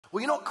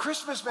Well, you know,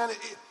 Christmas, man,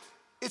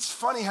 it's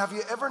funny. Have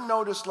you ever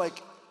noticed,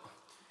 like,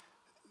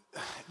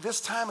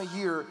 this time of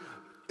year,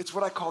 it's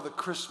what I call the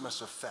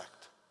Christmas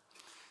effect.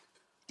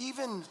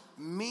 Even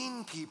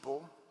mean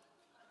people.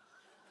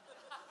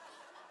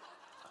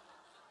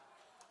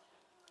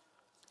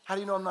 How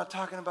do you know I'm not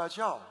talking about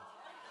y'all?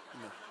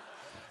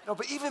 No,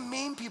 but even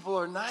mean people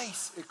are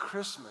nice at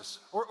Christmas,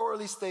 or at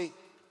least they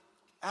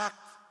act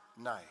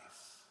nice.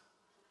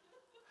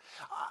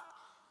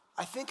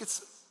 I think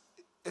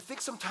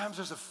sometimes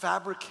there's a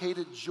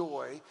fabricated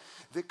joy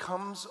that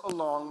comes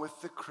along with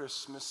the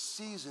Christmas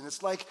season.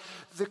 It's like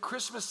the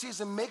Christmas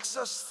season makes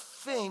us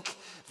think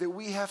that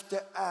we have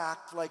to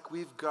act like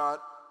we've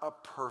got a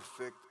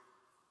perfect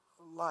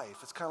life.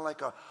 It's kind of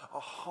like a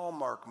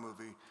Hallmark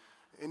movie.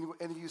 Any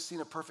of you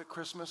seen A Perfect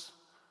Christmas?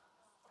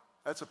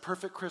 That's A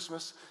Perfect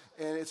Christmas,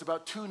 and it's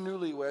about two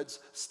newlyweds,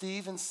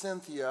 Steve and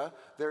Cynthia.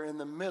 They're in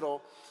the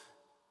middle.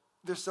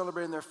 They're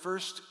celebrating their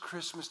first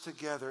Christmas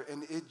together,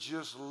 and it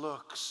just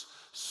looks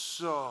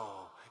so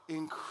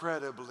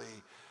incredibly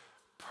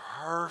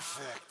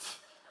perfect,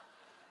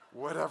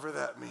 whatever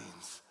that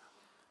means.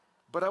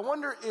 But I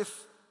wonder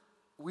if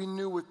we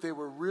knew what they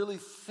were really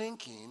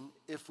thinking,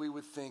 if we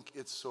would think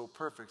it's so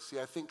perfect. See,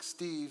 I think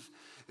Steve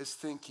is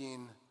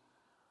thinking,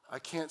 I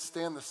can't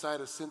stand the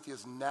sight of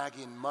Cynthia's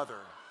nagging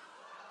mother.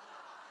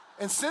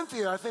 And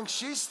Cynthia, I think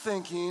she's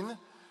thinking,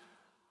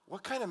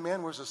 what kind of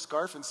man wears a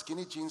scarf and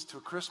skinny jeans to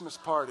a Christmas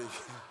party?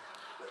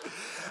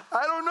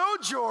 I don't know,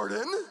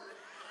 Jordan.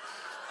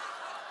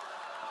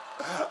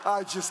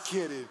 I'm just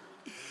kidding.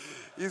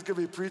 He's going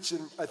to be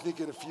preaching, I think,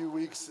 in a few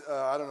weeks.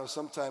 I don't know,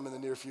 sometime in the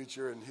near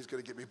future, and he's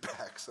going to get me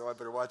back, so I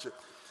better watch it.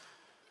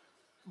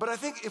 But I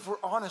think if we're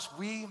honest,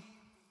 we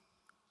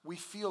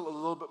feel a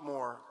little bit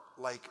more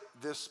like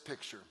this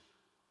picture.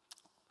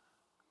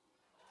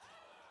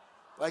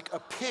 Like a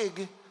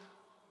pig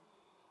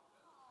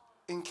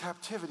in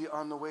captivity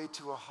on the way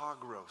to a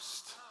hog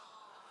roast.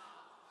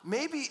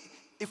 Maybe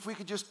if we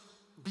could just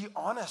be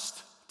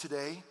honest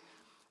today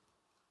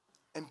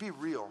and be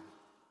real,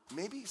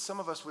 maybe some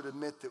of us would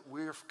admit that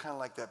we're kind of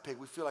like that pig.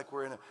 We feel like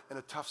we're in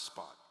a tough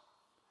spot.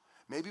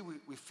 Maybe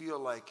we feel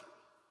like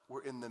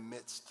we're in the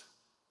midst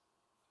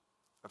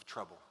of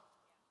trouble.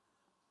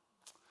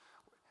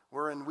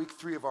 We're in week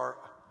 3 of our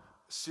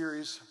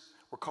series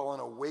we're calling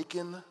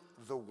Awaken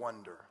the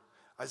Wonder.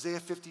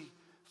 Isaiah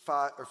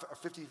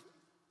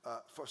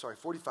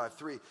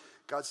 45:3,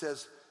 God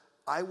says,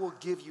 I will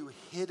give you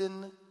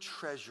hidden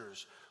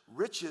treasures,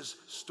 riches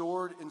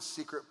stored in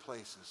secret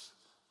places.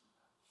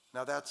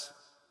 Now that's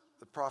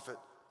the prophet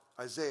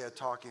Isaiah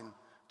talking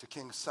to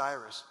King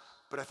Cyrus,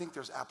 but I think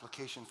there's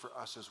application for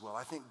us as well.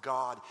 I think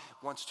God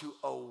wants to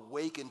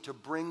awaken, to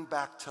bring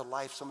back to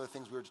life some of the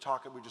things we were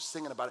just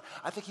singing about it.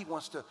 I think he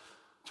wants to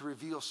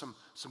reveal some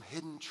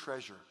hidden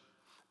treasure.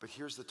 But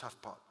here's the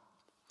tough part.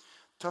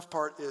 Tough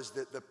part is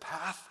that the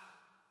path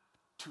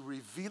to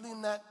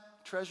revealing that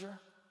treasure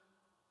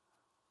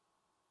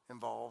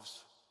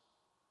involves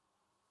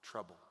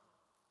trouble.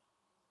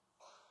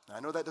 Now,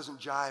 I know that doesn't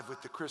jive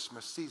with the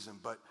Christmas season,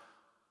 but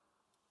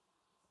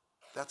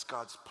that's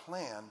God's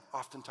plan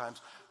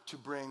oftentimes to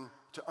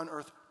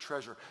unearth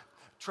treasure.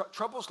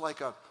 Trouble's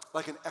like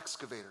an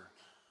excavator.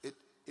 It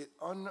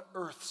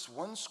unearths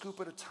one scoop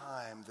at a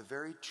time the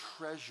very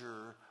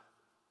treasure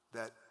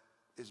that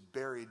is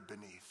buried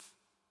beneath.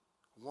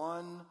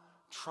 One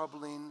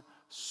troubling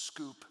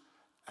scoop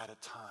at a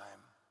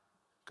time.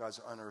 God's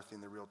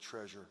unearthing the real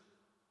treasure.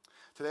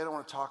 Today I don't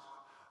want to talk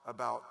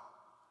about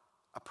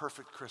a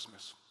perfect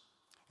Christmas.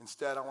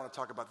 Instead, I want to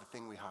talk about the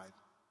thing we hide.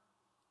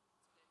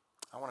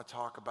 I want to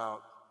talk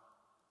about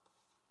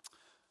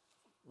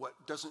what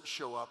doesn't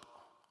show up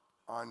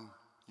on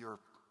your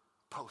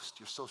post,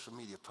 your social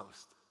media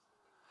post.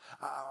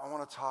 I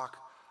want to talk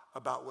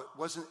about what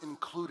wasn't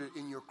included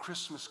in your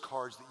Christmas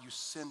cards that you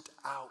sent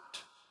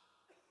out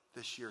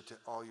this year to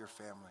all your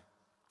family.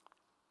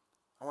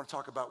 I want to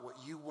talk about what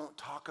you won't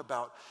talk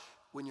about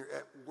when you're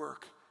at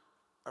work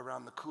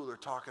around the cooler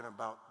talking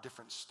about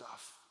different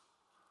stuff.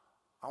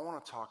 I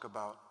want to talk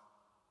about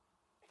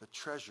the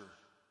treasure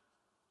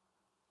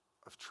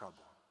of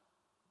trouble.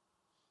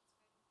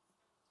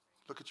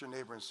 Look at your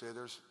neighbor and say,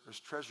 there's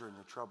treasure in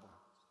your trouble.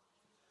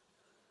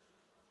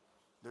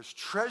 There's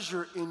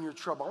treasure in your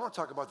trouble. I want to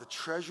talk about the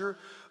treasure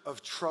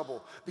of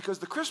trouble because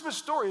the Christmas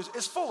story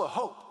is full of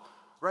hope,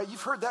 right?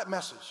 You've heard that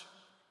message,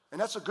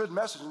 and that's a good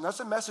message, and that's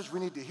a message we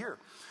need to hear.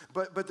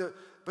 But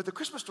the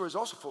Christmas story is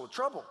also full of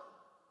trouble.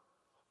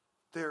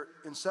 They're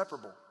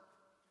inseparable.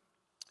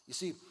 You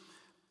see,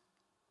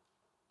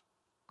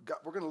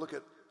 we're going to look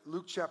at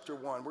Luke chapter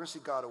 1. We're going to see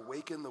God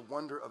awaken the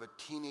wonder of a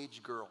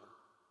teenage girl.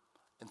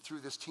 And through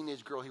this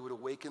teenage girl, he would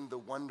awaken the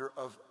wonder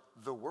of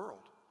the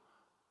world.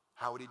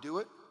 How would he do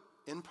it?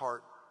 In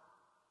part,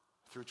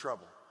 through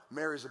trouble.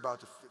 Mary's about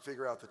to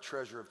figure out the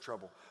treasure of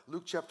trouble.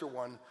 Luke chapter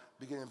 1,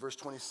 beginning in verse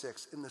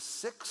 26. In the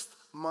 6th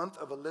month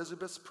of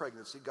Elizabeth's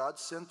pregnancy, God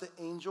sent the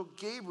angel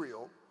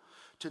Gabriel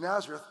to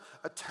Nazareth,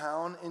 a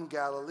town in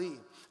Galilee,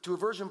 to a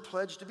virgin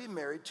pledged to be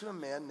married to a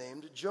man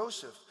named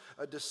Joseph,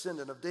 a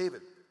descendant of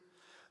David.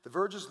 The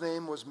virgin's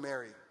name was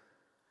Mary.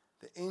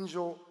 The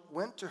angel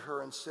went to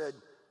her and said,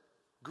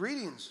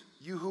 "Greetings,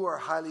 you who are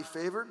highly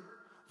favored.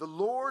 The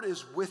Lord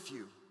is with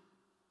you."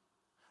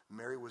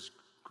 Mary was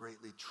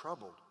greatly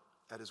troubled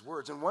at his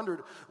words and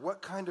wondered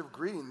what kind of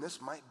greeting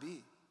this might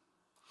be.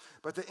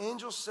 But the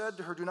angel said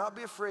to her, "Do not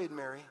be afraid,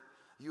 Mary.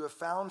 You have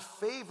found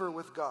favor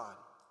with God.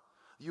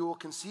 You will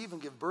conceive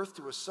and give birth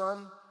to a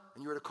son,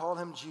 and you are to call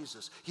him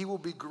Jesus. He will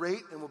be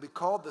great and will be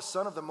called the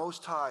Son of the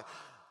Most High.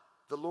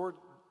 The Lord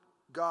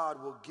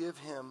God will give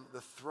him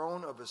the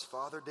throne of his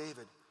father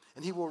David,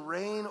 and he will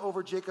reign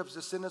over Jacob's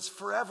descendants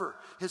forever.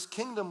 His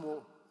kingdom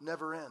will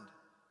never end."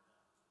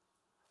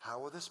 "How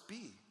will this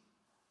be?"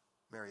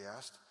 Mary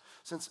asked,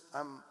 "since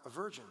I'm a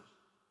virgin?"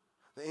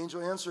 The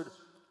angel answered,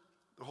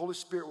 "The Holy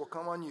Spirit will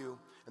come on you,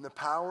 and the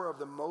power of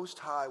the Most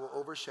High will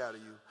overshadow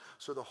you.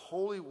 So the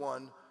Holy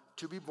One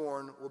to be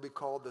born will be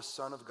called the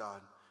Son of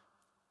God.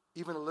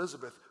 Even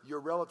Elizabeth, your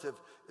relative,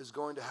 is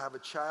going to have a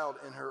child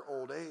in her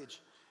old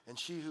age, and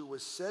she who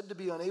was said to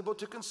be unable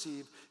to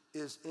conceive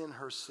is in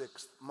her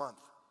 6th month.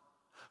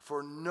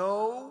 For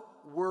no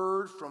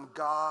word from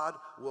God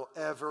will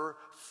ever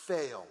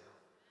fail."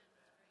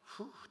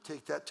 Whew,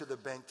 take that to the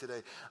bank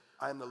today.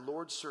 "I am the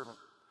Lord's servant."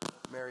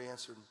 Mary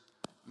answered,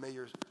 May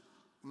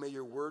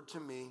your word to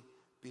me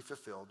be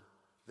fulfilled."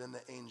 Then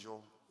the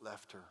angel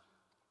left her.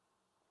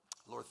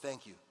 Lord,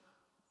 thank you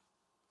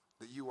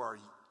that you are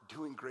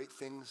doing great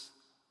things.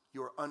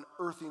 You are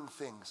unearthing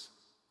things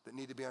that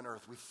need to be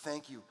unearthed. We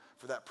thank you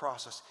for that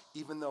process,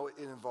 even though it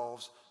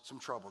involves some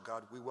trouble.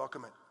 God, we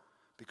welcome it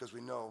because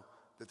we know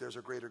that there's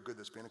a greater good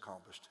that's being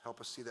accomplished. Help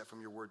us see that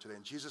from your word today.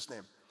 In Jesus'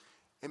 name,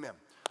 amen.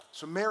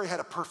 So Mary had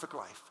a perfect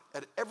life,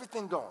 had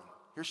everything going.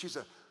 Here she's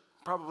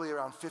probably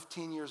around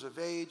 15 years of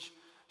age.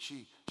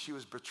 She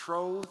was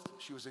betrothed.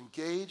 She was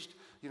engaged.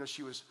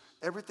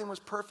 Everything was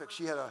perfect.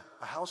 She had a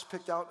house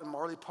picked out in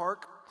Marley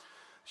Park.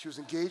 She was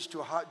engaged to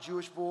a hot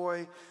Jewish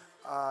boy.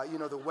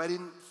 The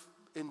wedding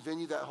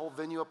venue, that whole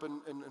venue up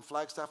in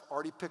Flagstaff,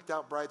 already picked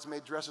out,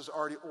 bridesmaid dresses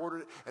already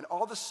ordered. And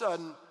all of a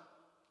sudden,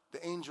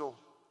 the angel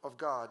of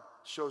God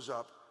shows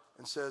up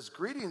and says,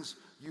 "Greetings,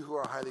 you who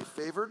are highly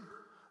favored.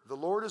 The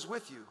Lord is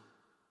with you."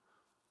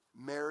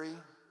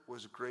 Mary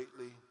was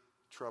greatly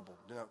troubled.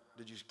 Now,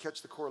 did you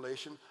catch the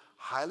correlation?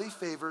 Highly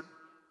favored.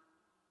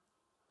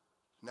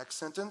 Next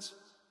sentence,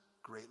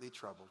 greatly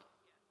troubled.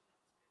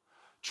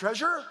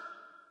 Treasure,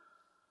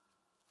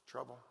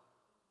 trouble.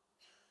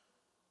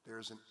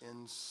 There's an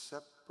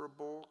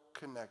inseparable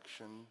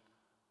connection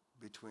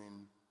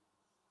between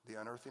the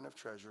unearthing of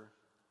treasure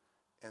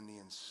and the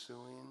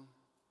ensuing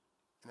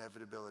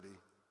inevitability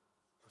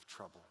of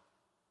trouble.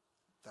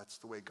 That's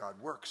the way God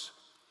works.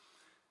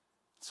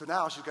 So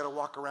now she's got to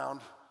walk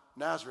around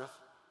Nazareth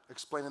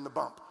explaining the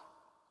bump.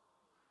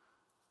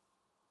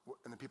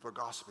 And the people are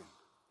gossiping.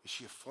 Is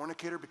she a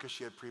fornicator because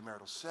she had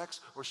premarital sex?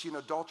 Or is she an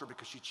adulterer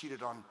because she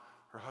cheated on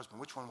her husband?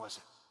 Which one was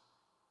it?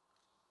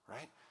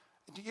 Right?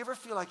 And do you ever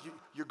feel like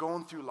you're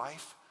going through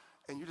life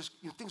and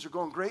things are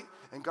going great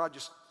and God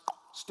just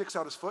sticks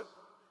out his foot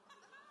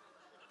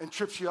and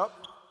trips you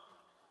up?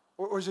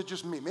 Or is it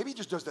just me? Maybe he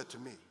just does that to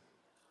me.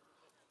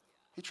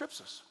 He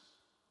trips us.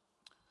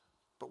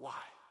 But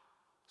why?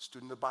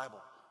 Student of the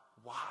Bible,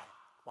 why?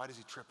 Why does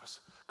he trip us?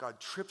 God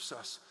trips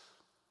us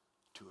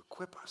to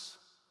equip us.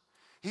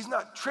 He's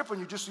not tripping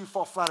you just so you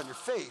fall flat on your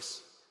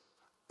face,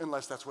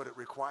 unless that's what it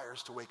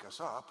requires to wake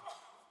us up,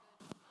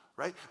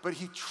 right? But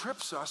he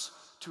trips us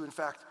to, in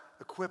fact,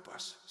 equip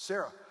us.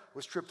 Sarah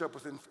was tripped up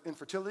with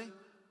infertility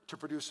to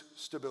produce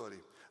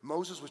stability.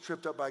 Moses was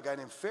tripped up by a guy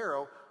named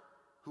Pharaoh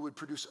who would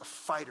produce a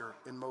fighter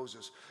in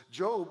Moses.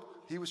 Job,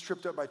 he was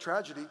tripped up by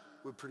tragedy,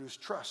 would produce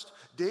trust.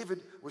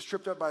 David was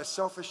tripped up by a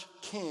selfish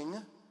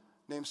king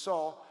named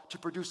Saul to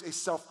produce a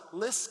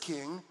selfless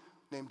king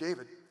named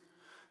David.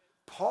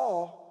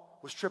 Paul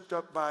was tripped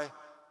up by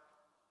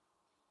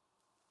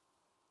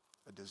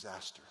a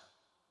disaster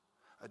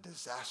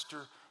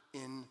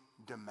in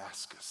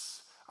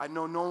Damascus. I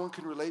know no one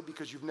can relate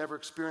because you've never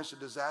experienced a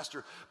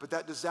disaster, but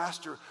that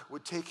disaster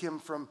would take him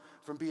from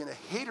being a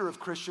hater of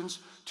Christians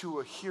to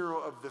a hero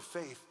of the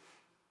faith.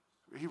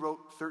 He wrote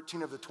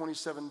 13 of the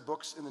 27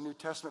 books in the New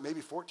Testament, maybe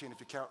 14 if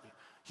you count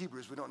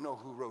Hebrews. We don't know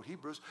who wrote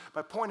Hebrews.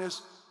 My point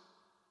is,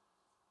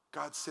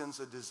 God sends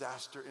a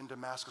disaster in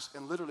Damascus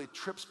and literally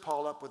trips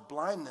Paul up with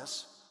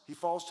blindness. He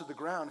falls to the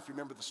ground, if you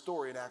remember the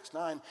story in Acts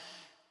 9,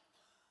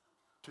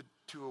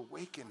 to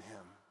awaken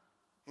him.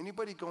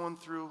 Anybody going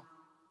through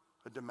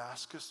a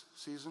Damascus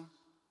season?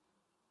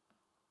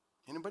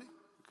 Anybody?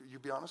 Could you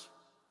be honest?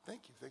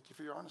 Thank you. Thank you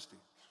for your honesty.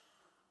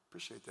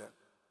 Appreciate that.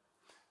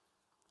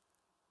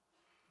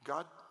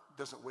 God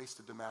doesn't waste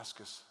a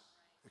Damascus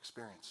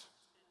experience.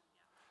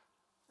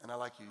 And I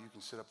like you. You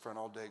can sit up front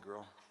all day,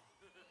 girl.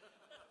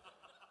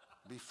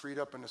 Be freed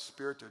up in the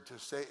spirit to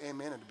say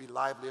amen and to be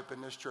lively up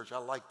in this church. I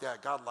like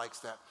that. God likes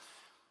that.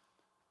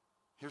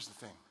 Here's the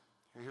thing.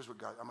 Here's what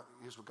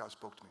God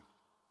spoke to me.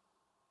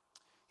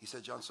 He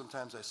said, "John,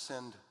 sometimes I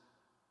send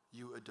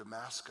you a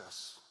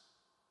Damascus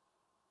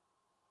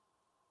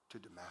to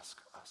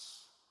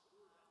Damascus."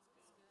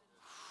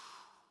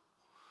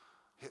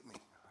 Hit me.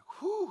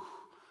 Whew.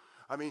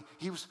 I mean,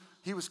 he was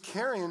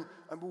carrying,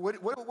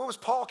 what was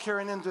Paul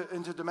carrying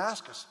into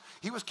Damascus?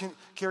 He was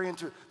carrying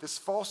into this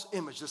false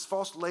image, this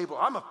false label.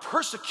 I'm a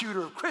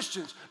persecutor of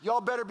Christians.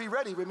 Y'all better be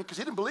ready with me, because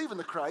he didn't believe in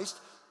the Christ.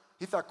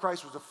 He thought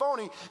Christ was a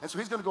phony, and so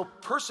he's going to go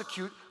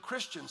persecute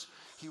Christians.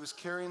 He was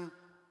carrying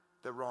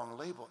the wrong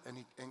label,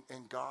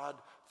 and God,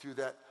 through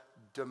that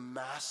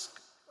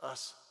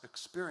Damascus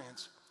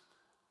experience,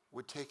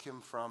 would take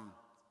him from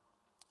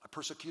a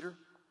persecutor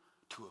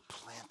to a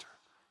planter.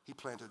 He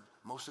planted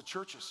most of the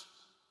churches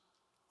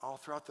all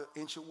throughout the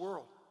ancient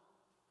world.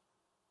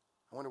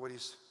 I wonder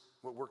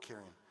what we're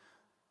carrying.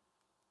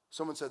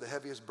 Someone said the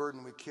heaviest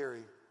burden we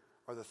carry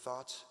are the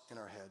thoughts in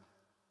our head.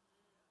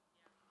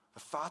 The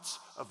thoughts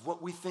of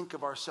what we think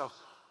of ourselves.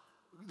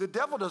 The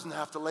devil doesn't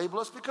have to label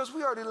us, because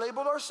we already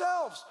labeled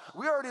ourselves.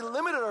 We already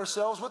limited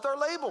ourselves with our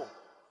label.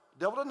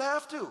 The devil doesn't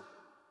have to.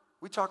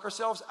 We talk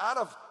ourselves out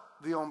of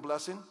the own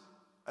blessing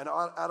and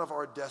out of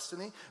our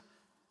destiny.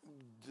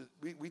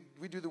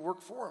 We do the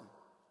work for him.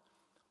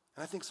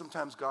 And I think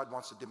sometimes God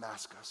wants to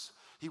demask us.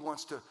 He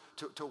wants to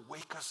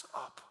wake us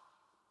up.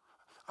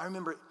 I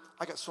remember,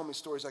 I got so many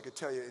stories I could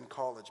tell you in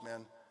college,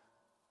 man.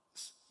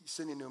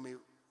 Cindy knew me,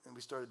 and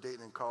we started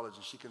dating in college,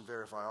 and she can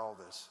verify all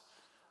this.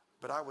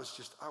 But I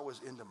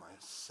was into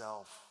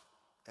myself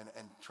and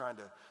trying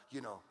to,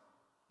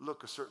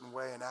 look a certain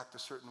way and act a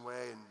certain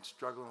way and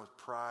struggling with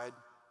pride.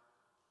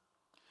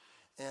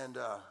 And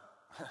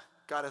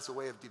God has a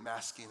way of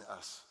demasking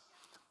us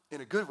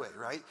in a good way,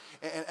 right?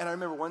 And I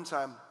remember one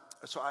time,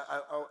 so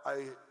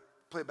I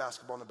played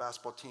basketball on the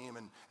basketball team,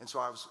 and so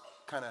I was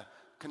kind of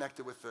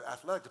connected with the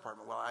athletic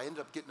department. Well, I ended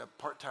up getting a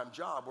part-time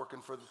job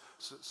working for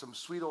some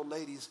sweet old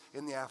ladies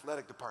in the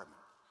athletic department.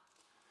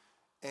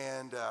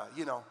 And,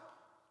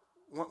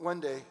 one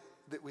day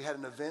that we had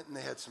an event, and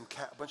they had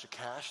a bunch of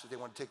cash that they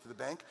wanted to take to the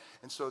bank,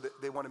 and so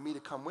they wanted me to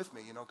come with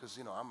me, because,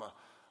 I'm a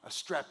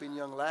strapping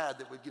young lad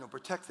that would,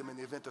 protect them in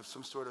the event of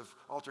some sort of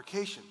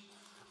altercation.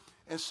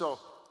 And so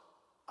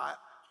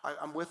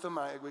I'm with them.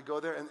 We go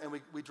there, and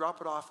we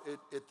drop it off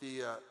at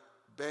the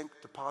bank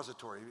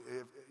depository.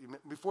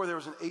 Before there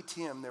was an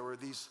ATM, there were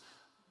these,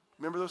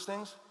 remember those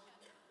things?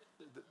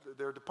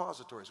 They're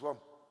depositories. Well,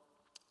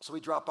 so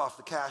we drop off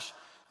the cash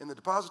in the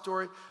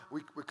depository.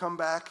 We come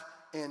back,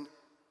 and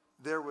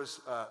there was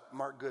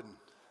Mark Gooden.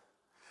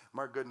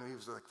 Mark Gooden, he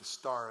was like the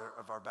star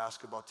of our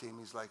basketball team.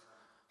 He's like,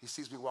 he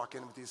sees me walk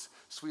in with these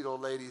sweet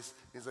old ladies.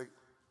 He's like,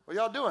 "What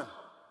y'all doing?"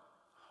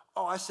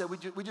 "Oh," I said,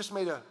 we just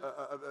made a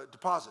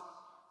deposit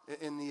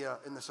in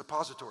the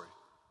suppository.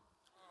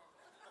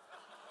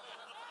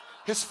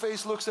 His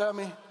face looks at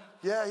me.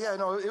 Yeah,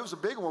 no, it was a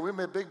big one. We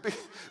made a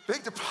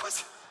big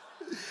deposit.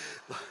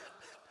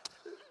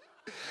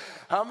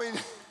 How many?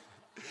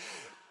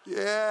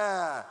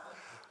 Yeah.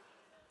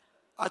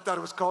 I thought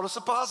it was called a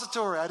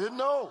suppository. I didn't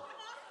know.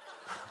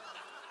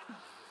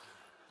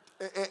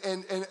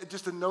 And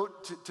just a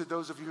note to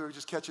those of you who are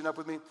just catching up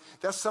with me,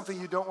 that's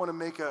something you don't want to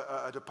make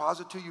a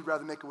deposit to. You'd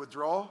rather make a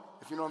withdrawal,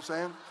 if you know what I'm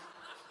saying.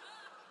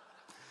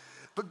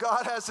 But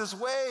God has his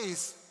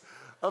ways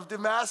of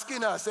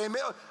demasking us.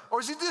 Amen.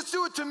 Or does he just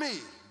do it to me?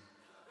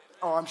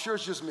 Oh, I'm sure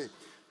it's just me.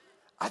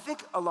 I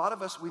think a lot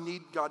of us, we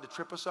need God to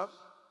trip us up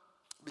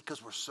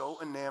because we're so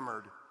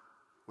enamored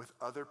with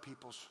other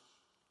people's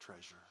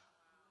treasure.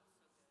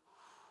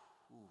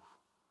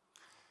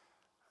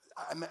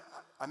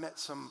 I met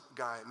some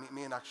guy,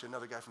 me and actually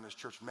another guy from this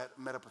church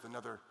met up with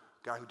another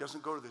guy who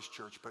doesn't go to this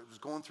church, but was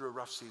going through a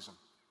rough season.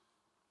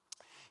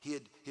 He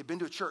had been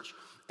to a church,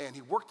 and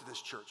he worked at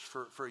this church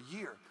for a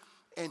year,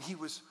 and it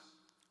was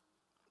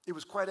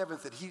quite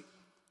evident that he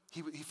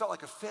felt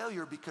like a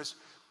failure because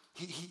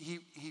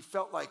he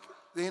felt like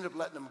they ended up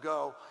letting him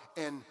go,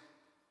 and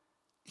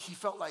he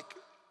felt like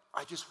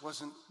I just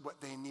wasn't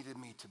what they needed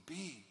me to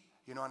be,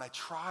 and I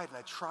tried.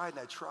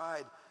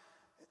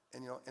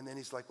 And then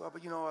he's like, well,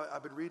 but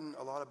I've been reading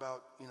a lot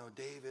about,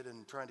 David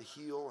and trying to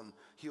heal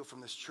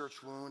from this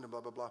church wound and blah,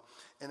 blah, blah.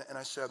 And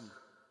I said,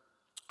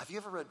 have you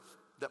ever read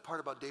that part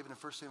about David in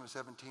 1 Samuel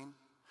 17?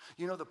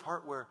 The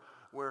part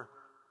where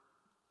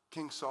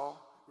King Saul,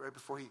 right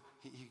before he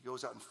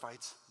goes out and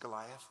fights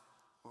Goliath,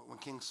 when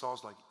King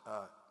Saul's like,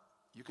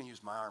 you can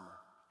use my armor.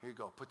 Here you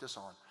go, put this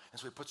on. And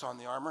so he puts on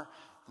the armor,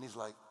 and he's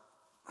like,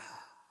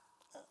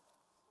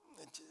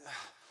 it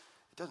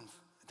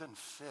doesn't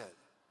fit.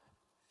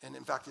 And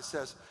in fact, it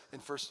says in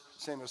 1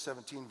 Samuel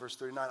 17, verse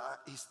 39,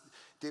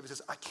 David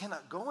says, I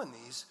cannot go in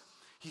these,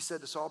 he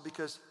said to Saul,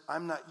 because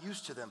I'm not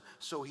used to them.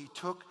 So he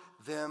took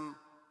them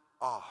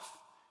off.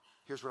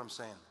 Here's what I'm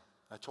saying.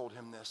 I told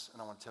him this,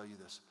 and I want to tell you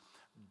this.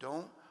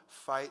 Don't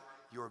fight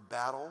your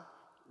battle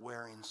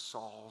wearing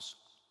Saul's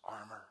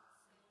armor.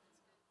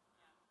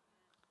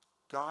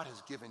 God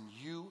has given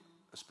you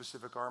a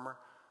specific armor.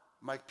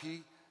 Mike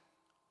P.,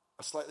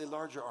 a slightly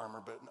larger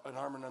armor, but an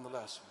armor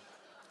nonetheless.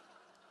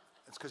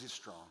 It's because he's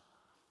strong.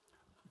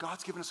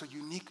 God's given us a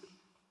unique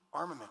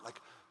armament.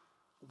 Like,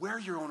 wear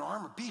your own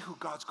armor. Be who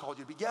God's called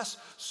you to be. Yes,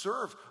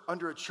 serve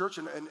under a church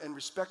and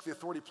respect the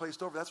authority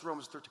placed over. That's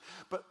Romans 13.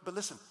 But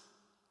listen,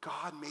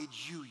 God made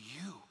you.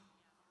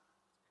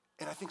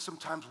 And I think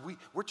sometimes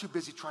we're too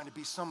busy trying to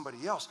be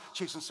somebody else,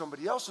 chasing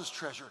somebody else's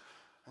treasure.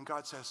 And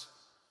God says,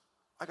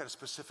 I got a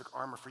specific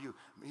armor for you.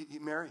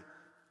 Mary,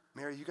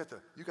 you got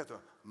the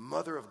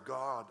Mother of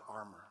God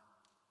armor.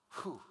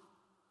 Whew,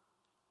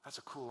 that's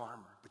a cool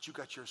armor, but you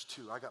got yours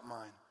too. I got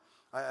mine.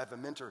 I have a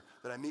mentor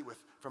that I meet with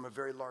from a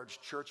very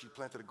large church. He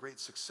planted a great,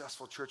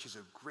 successful church. He's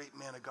a great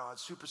man of God,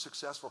 super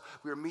successful.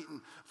 We were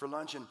meeting for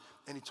lunch, and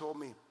he told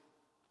me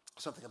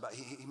something about,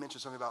 he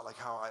mentioned something about like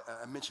how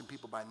I mention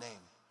people by name.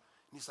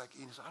 And he's like,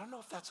 I don't know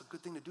if that's a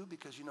good thing to do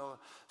because,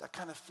 that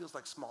kind of feels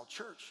like small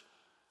church.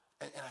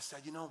 And I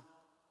said,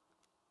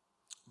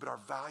 but our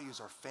values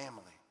are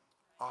family,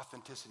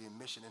 authenticity and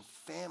mission. And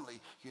family,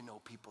 you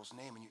know people's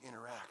name and you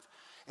interact.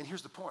 And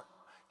here's the point.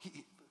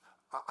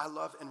 I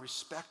love and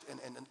respect and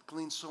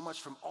glean so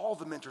much from all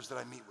the mentors that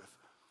I meet with.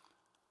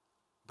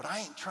 But I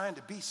ain't trying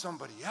to be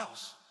somebody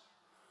else.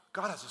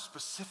 God has a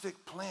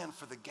specific plan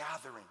for the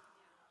gathering,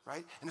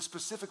 right? And a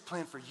specific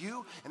plan for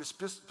you and a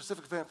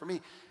specific plan for me.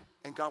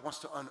 And God wants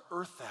to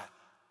unearth that.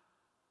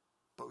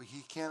 But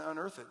he can't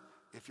unearth it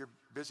if you're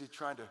busy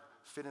trying to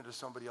fit into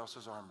somebody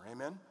else's armor.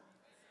 Amen?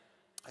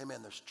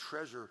 Amen. There's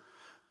treasure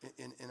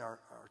in our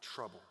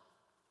trouble.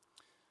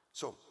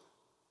 So,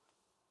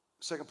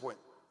 second point.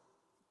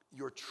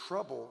 Your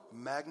trouble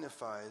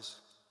magnifies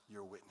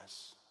your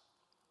witness.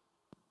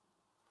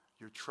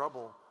 Your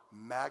trouble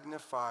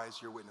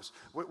magnifies your witness.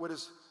 What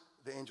does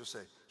the angel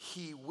say?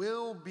 He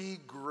will be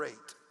great.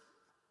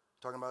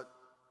 Talking about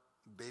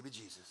baby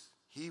Jesus.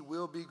 He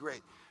will be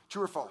great.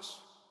 True or false?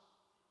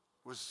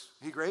 Was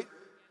he great?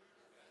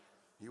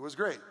 He was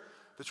great.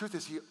 The truth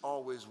is he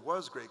always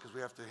was great because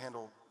we have to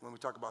handle, when we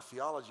talk about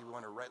theology, we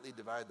want to rightly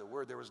divide the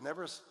word. There was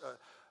never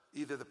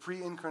either the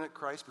pre-incarnate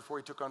Christ before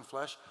he took on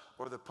flesh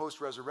or the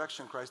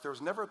post-resurrection Christ. There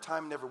was never a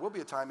time, never will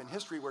be a time in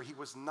history where he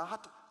was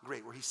not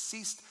great, where he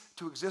ceased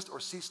to exist or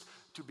ceased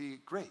to be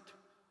great.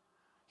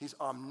 He's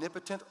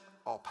omnipotent,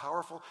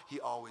 all-powerful. He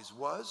always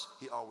was.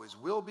 He always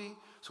will be.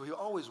 So he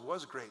always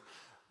was great.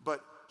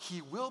 But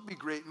he will be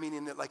great,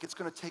 meaning that like it's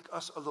going to take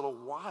us a little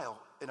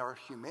while in our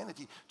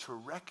humanity to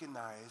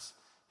recognize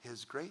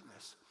his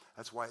greatness.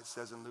 That's why it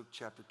says in Luke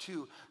chapter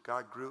 2,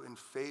 God grew in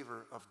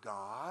favor of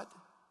God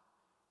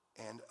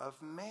and of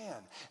man.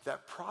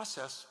 That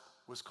process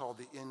was called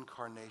the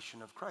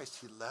incarnation of Christ.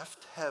 He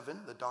left heaven,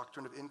 the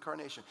doctrine of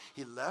incarnation.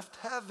 He left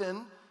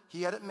heaven.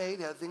 He had it made,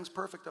 had things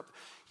perfect up.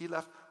 He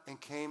left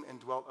and came and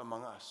dwelt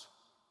among us.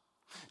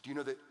 Do you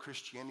know that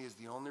Christianity is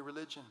the only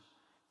religion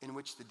in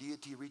which the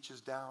deity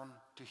reaches down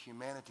to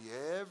humanity?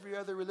 Every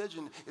other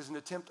religion is an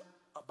attempt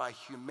by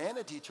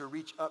humanity to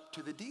reach up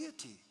to the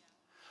deity.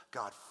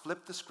 God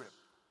flipped the script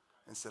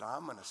and said,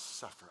 I'm going to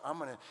suffer. I'm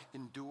going to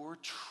endure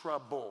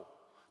trouble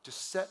to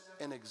set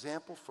an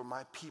example for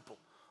my people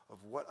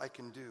of what I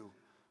can do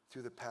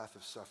through the path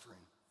of suffering.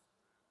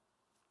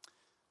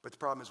 But the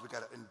problem is we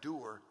got to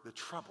endure the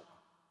trouble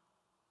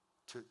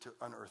to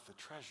unearth the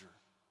treasure.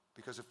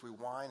 Because if we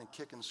whine and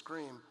kick and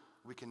scream,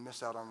 we can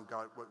miss out on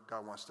what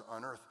God wants to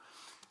unearth.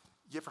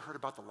 You ever heard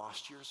about the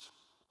lost years?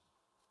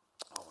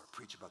 I want to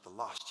preach about the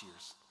lost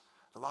years.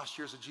 The lost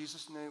years of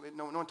Jesus?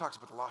 No one talks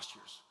about the lost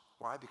years.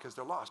 Why? Because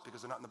they're lost,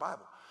 because they're not in the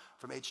Bible.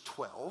 From age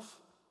 12,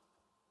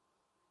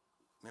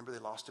 remember they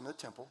lost him in the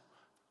temple,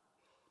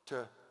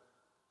 to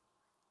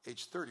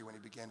age 30 when he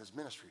began his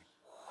ministry.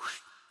 Whoosh.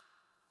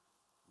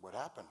 What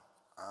happened?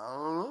 I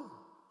don't know.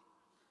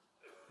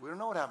 We don't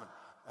know what happened.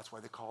 That's why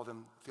they call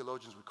them,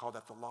 theologians would call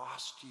that the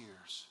lost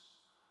years.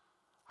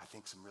 I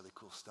think some really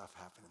cool stuff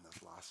happened in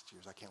those lost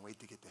years. I can't wait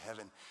to get to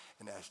heaven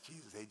and ask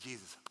Jesus, hey,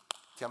 Jesus,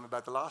 tell me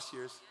about the lost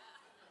years.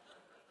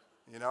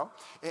 And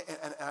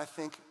I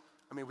think,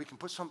 we can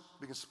put some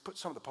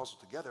of the puzzle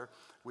together.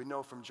 We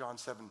know from John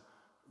 7,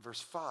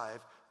 verse 5,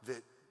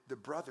 that the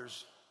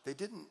brothers, they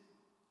didn't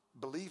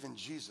believe in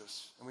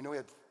Jesus. And we know he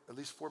had at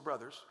least 4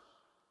 brothers,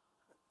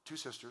 2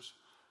 sisters.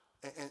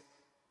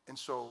 And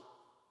so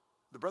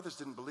the brothers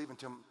didn't believe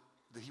until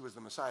that he was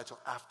the Messiah until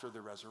after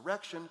the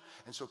resurrection.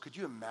 And so could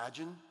you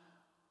imagine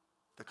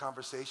the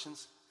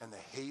conversations and the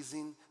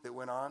hazing that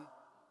went on,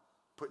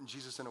 putting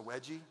Jesus in a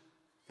wedgie,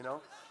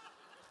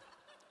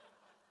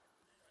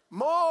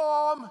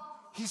 Mom,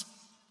 he's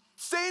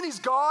saying he's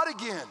God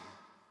again.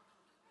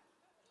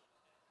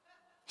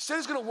 He said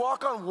he's going to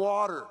walk on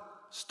water.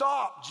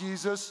 Stop,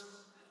 Jesus.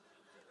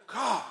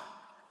 God.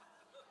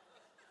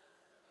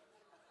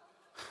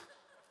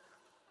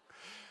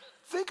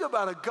 Think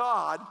about a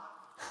God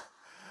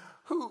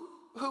who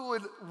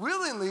would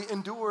willingly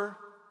endure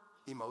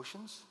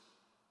emotions,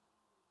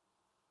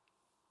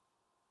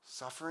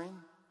 suffering,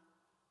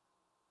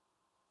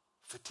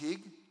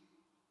 fatigue,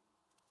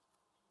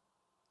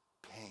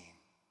 pain.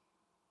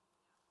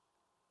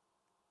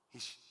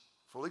 He's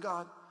fully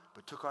God,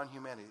 but took on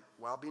humanity.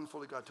 While being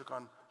fully God, took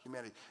on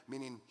humanity,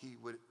 meaning he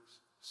would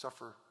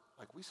suffer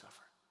like we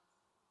suffer.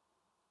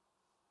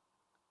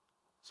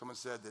 Someone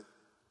said that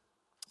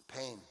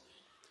pain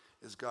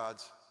is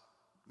God's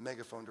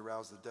megaphone to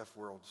rouse the deaf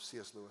world.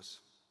 C.S. Lewis.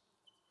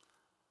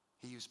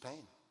 He used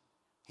pain.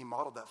 He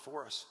modeled that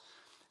for us.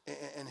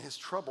 And his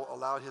trouble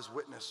allowed his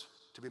witness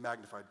to be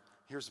magnified.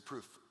 Here's the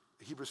proof.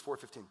 Hebrews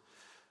 4:15.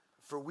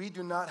 For we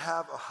do not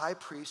have a high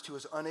priest who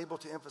is unable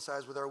to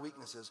emphasize with our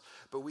weaknesses,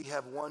 but we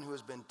have one who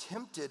has been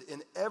tempted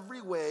in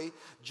every way,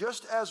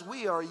 just as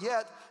we are,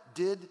 yet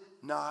did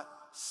not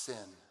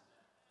sin.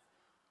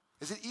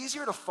 Is it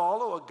easier to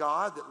follow a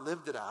God that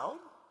lived it out?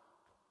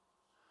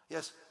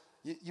 Yes.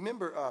 You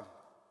remember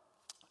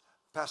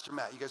Pastor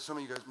Matt? Some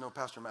of you guys know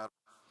Pastor Matt.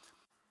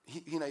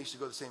 He and I used to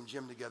go to the same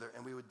gym together,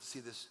 and we would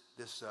see this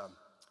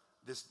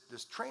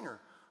trainer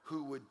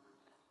who would,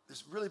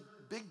 this really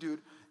big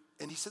dude,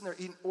 and he's sitting there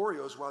eating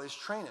Oreos while he's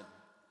training.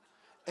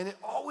 And it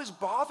always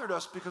bothered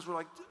us because we're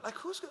like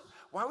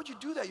why would you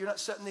do that? You're not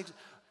setting the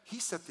example. He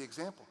set the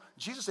example.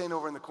 Jesus ain't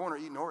over in the corner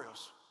eating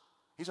Oreos.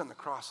 He's on the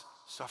cross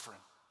suffering,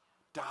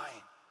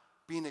 dying,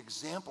 being an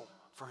example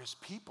for his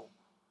people.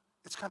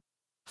 It's kind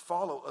of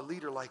follow a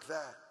leader like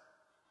that.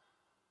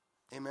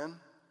 Amen?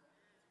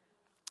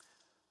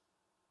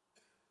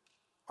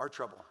 Our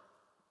trouble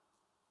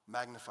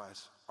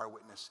magnifies our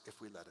witness if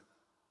we let it.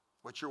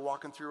 What you're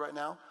walking through right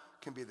now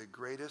can be the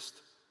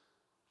greatest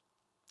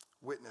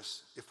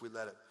witness if we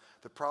let it.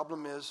 The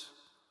problem is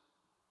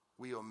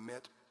we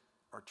omit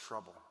our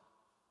trouble.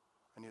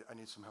 I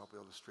need some help to be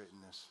able to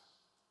straighten this.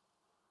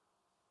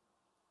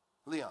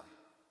 Leon,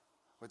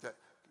 with that.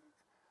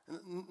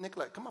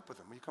 Nicolette, come up with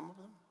him. Will you come up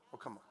with him? Oh,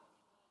 come on.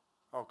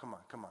 Oh, come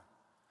on.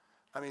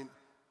 I mean,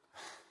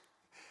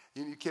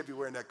 you can't be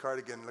wearing that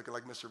cardigan looking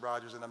like Mr.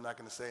 Rogers, and I'm not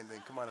going to say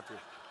anything. Come on up here.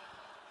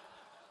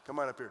 Come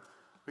on up here.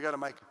 We got a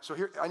mic. So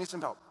here, I need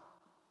some help.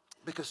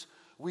 Because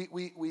we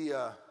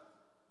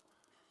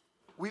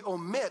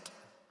omit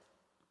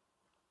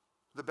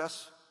the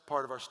best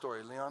part of our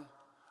story. Leon,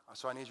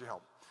 so I need your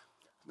help.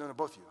 No,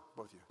 both of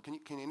you.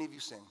 Can any of you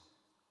sing?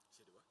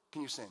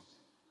 Can you sing?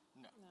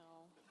 No.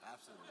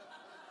 Absolutely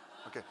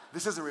not. Okay,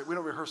 this isn't, we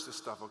don't rehearse this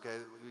stuff, okay?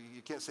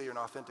 You can't say you're an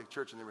authentic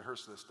church and then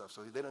rehearse this stuff,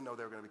 so they don't know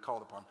they were going to be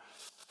called upon.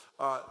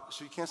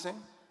 So you can't sing?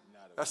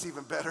 That's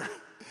even better.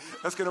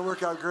 That's going to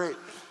work out great.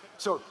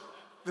 So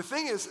the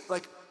thing is,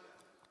 like,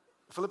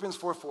 Philippians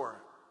 4:4,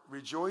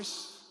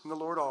 rejoice in the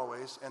Lord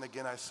always, and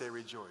again I say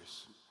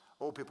rejoice.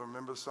 Old people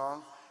remember the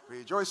song?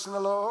 Rejoice in the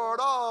Lord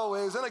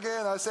always, and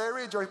again I say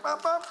rejoice. Bum,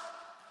 bum.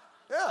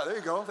 Yeah, there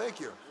you go. Thank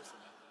you.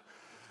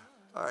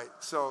 All right,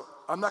 so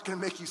I'm not going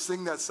to make you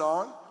sing that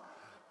song,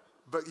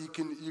 but you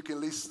can at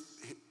least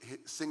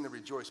sing the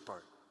rejoice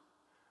part.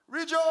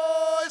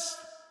 Rejoice!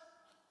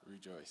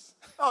 Rejoice.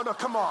 Oh, no,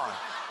 come on.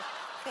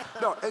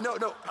 No,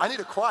 I need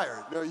a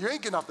choir. No, you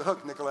ain't getting off the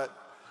hook, Nicolette.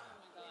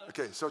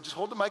 Okay, so just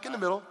hold the mic in the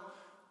middle,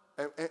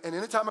 and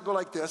anytime I go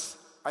like this,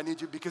 I need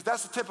you, because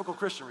that's the typical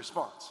Christian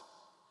response,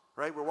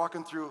 right? We're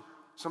walking through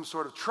some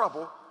sort of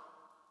trouble,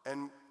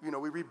 and,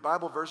 we read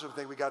Bible verses and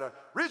think we got to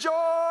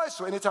rejoice.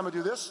 So anytime I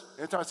do this,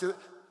 anytime I see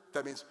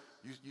that means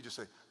you just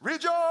say,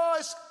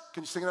 rejoice.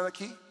 Can you sing it on that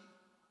key?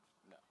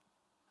 No.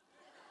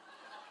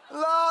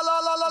 La, la,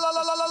 la, la, la,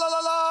 la, la, la, la,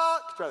 la.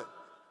 Try that.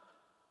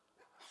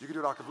 You can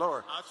do it octave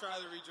lower. I'll try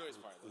the rejoice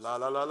part. La,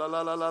 la, la, la,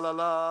 la, la, la, la,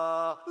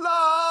 la.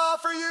 La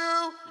for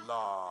you.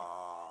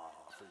 La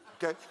for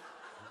you. Okay?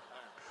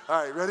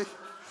 All right, ready?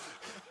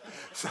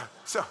 So,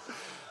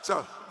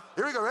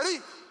 here we go.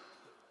 Ready?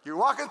 You're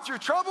walking through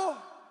trouble.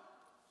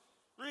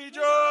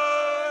 Rejoice!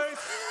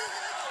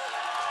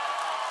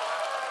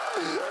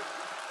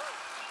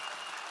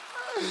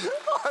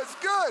 Oh, that's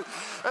good.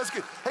 That's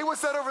good. Hey,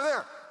 what's that over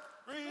there?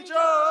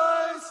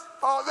 Rejoice!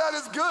 Oh, that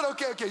is good.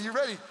 Okay, you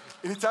ready?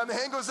 Anytime the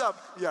hand goes up.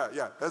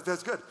 Yeah,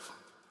 that's good.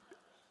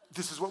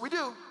 This is what we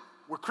do.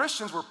 We're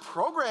Christians. We're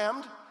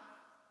programmed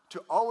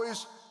to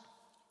always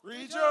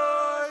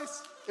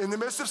rejoice in the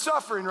midst of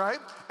suffering, right?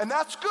 And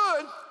that's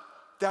good.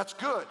 That's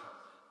good.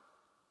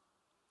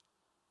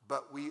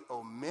 But we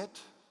omit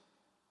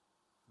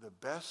the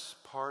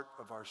best part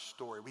of our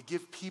story. We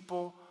give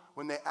people,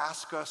 when they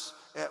ask us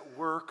at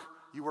work,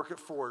 you work at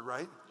Ford,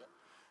 right?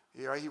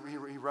 Yep. Yeah,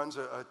 he runs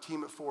a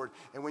team at Ford.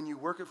 And when you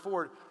work at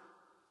Ford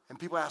and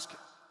people ask,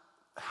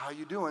 how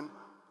you doing?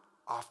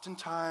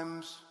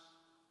 Oftentimes,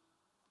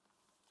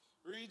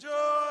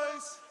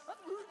 rejoice.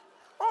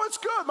 Oh, it's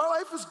good. My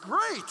life is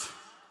great,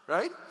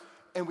 right?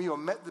 And we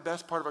omit the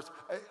best part of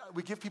our,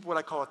 we give people what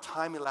I call a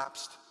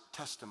time-elapsed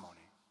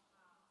testimony.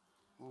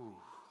 Ooh,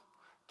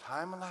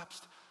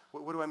 time-elapsed.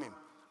 What do I mean?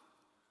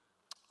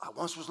 I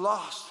once was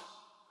lost,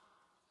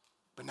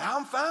 but now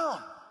I'm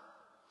found.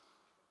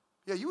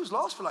 Yeah, you was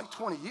lost for like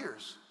 20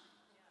 years,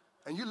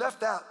 and you left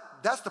that.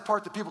 That's the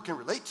part that people can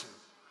relate to,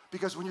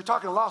 because when you're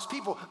talking to lost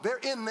people, they're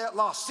in that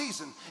lost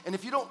season, and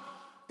if you don't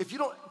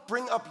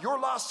bring up your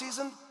lost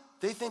season,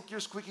 they think you're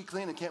squeaky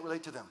clean and can't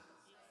relate to them.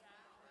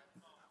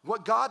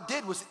 What God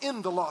did was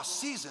in the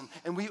lost season,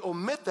 and we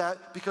omit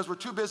that because we're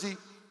too busy.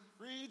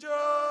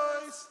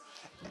 Rejoice.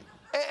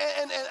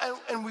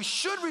 And we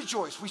should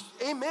rejoice.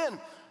 Amen.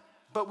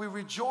 But we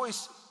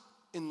rejoice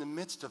in the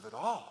midst of it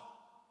all.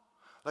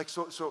 Like,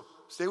 so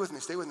stay with me.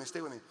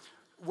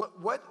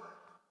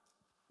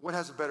 What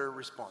has a better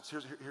response?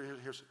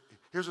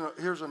 Here's a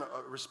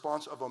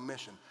response of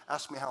omission.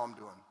 Ask me how I'm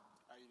doing.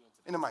 How are you doing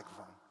today? In the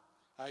microphone.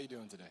 How are you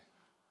doing today?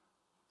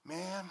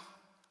 Man,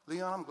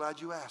 Leon, I'm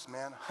glad you asked,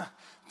 man.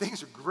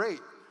 Things are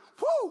great.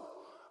 whoo!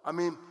 I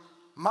mean,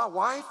 my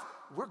wife,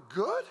 we're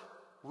good.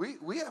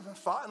 We haven't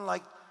fought in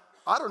like,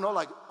 I don't know,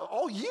 like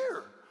all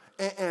year.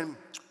 And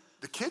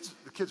the kids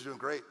are doing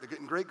great. They're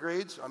getting great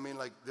grades. I mean,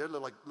 like they're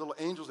like little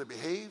angels. They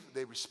behave.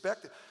 They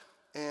respect it.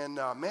 And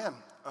man,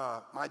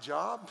 my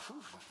job,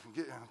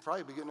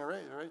 probably be getting a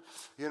raise, right?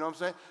 You know what I'm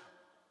saying?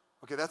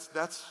 Okay,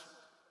 that's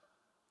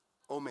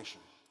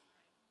omission.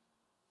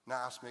 Now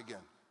ask me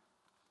again.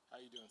 How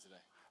are you doing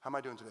today? How am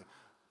I doing today?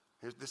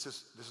 This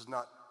is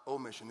not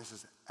omission. This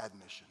is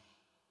admission.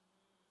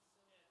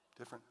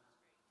 Different.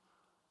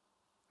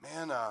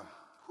 Man,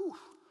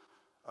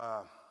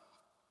 my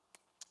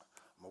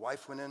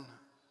wife went in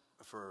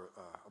for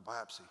a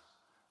biopsy.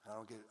 I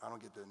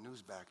don't get the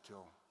news back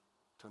till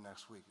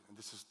next week. And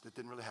it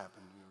didn't really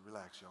happen.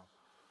 Relax, y'all.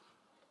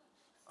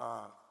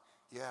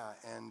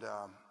 And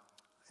I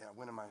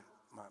went in my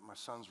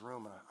son's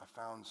room and I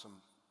found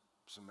some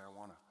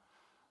marijuana.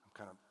 I'm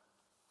kind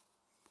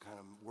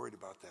of worried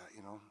about that,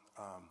 you know.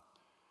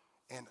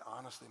 And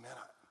honestly, man,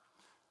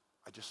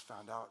 I just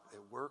found out at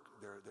work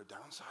they're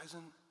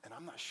downsizing, and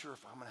I'm not sure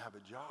if I'm going to have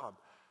a job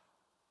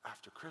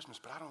after Christmas.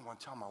 But I don't want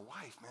to tell my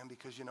wife, man,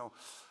 because you know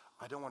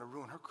I don't want to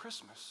ruin her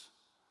Christmas.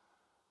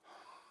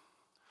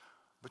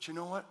 But you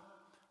know what,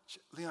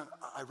 Leon?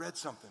 I read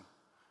something.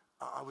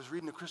 I was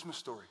reading a Christmas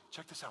story.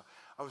 Check this out.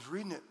 I was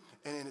reading it,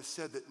 and it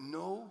said that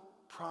no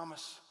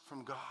promise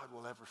from God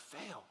will ever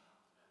fail.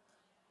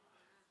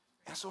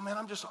 And so, man,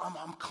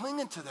 I'm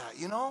clinging to that,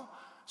 you know?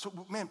 So,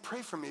 man,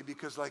 pray for me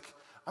because, like,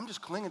 I'm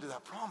just clinging to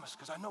that promise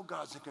because I know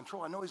God's in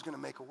control. I know he's going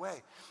to make a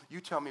way. You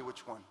tell me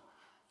which one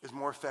is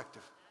more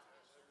effective.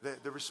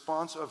 The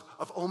response of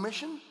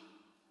omission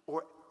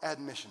or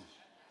admission?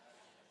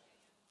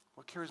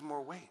 What carries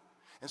more weight?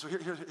 And so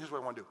here's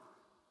what I want to do.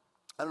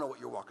 I don't know what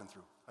you're walking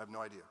through. I have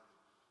no idea.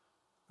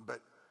 But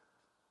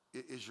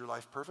is your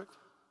life perfect?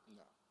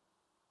 No.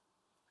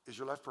 Is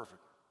your life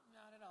perfect?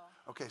 Not at all.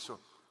 Okay, so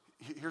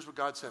here's what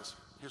God says.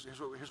 Here's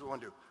what we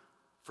want to do.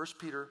 1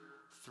 Peter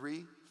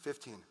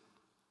 3:15.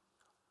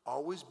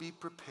 Always be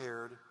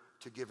prepared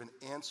to give an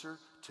answer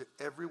to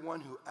everyone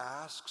who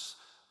asks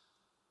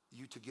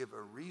you to give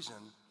a reason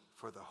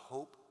for the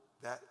hope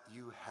that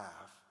you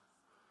have.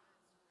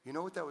 You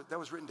know what that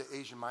was written to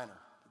Asia Minor,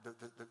 the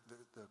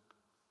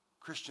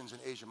Christians in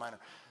Asia Minor.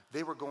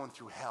 They were going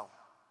through hell.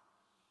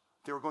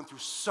 They were going through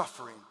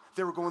suffering.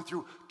 They were going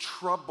through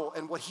trouble.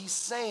 And what he's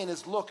saying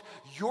is, look,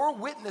 your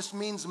witness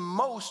means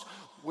most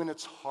when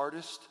it's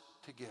hardest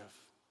to give.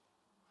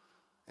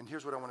 And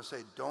here's what I want to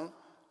say. Don't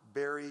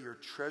bury your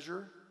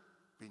treasure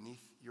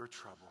beneath your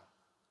trouble.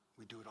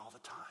 We do it all the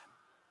time.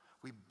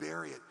 We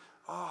bury it.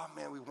 Oh,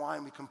 man, we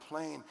whine, we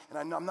complain.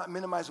 And I'm not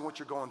minimizing what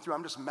you're going through.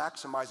 I'm just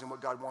maximizing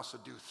what God wants to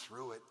do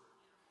through it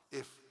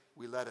if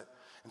we let it.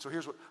 And so I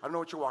don't know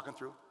what you're walking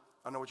through.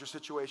 I don't know what your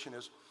situation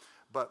is.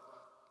 But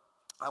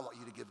I want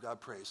you to give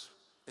God praise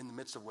in the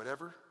midst of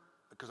whatever,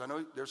 because I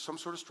know there's some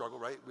sort of struggle,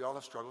 right? We all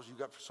have struggles. You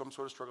got some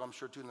sort of struggle, I'm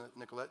sure, too,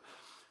 Nicolette.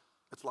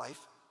 It's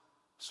life.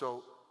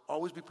 So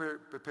always be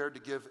prepared to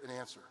give an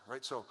answer,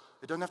 right? So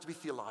it doesn't have to be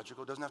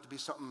theological. It doesn't have to be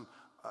something,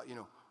 I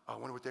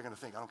wonder what they're going to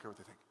think. I don't care what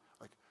they think.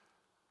 Like,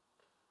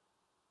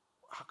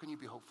 how can you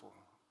be hopeful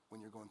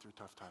when you're going through a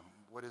tough time?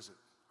 What is it?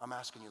 I'm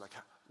asking you, like,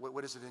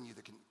 what is it in you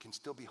that can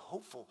still be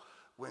hopeful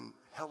when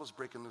hell is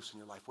breaking loose in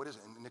your life? What is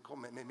it? And Nicole,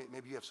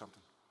 maybe you have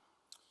something.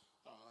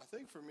 I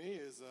think for me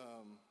is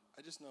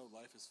I just know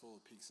life is full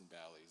of peaks and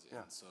valleys.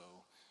 And so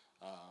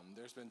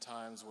there's been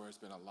times where it's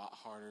been a lot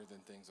harder than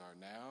things are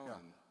now. Yeah.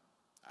 And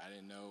I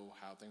didn't know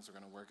how things were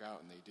going to work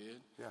out, and they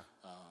did. Yeah.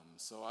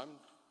 So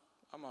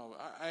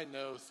I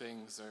know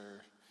things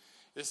are,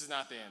 this is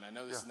not the end. I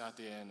know this is not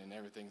the end, and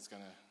everything's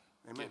going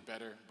to get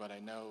better, but I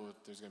know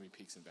there's going to be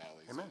peaks and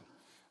valleys. Amen.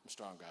 I'm a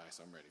strong guy,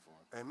 so I'm ready for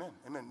them. Amen.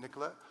 Amen.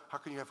 Nicolette, how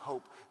can you have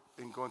hope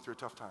in going through a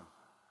tough time?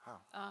 How?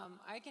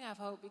 I can have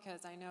hope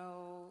because I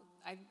know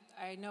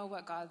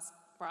what God's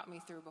brought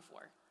me through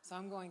before. So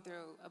I'm going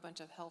through a bunch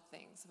of health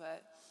things,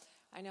 but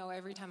I know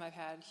every time I've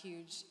had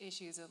huge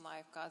issues in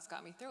life, God's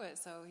got me through it,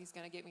 so he's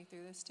going to get me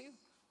through this too.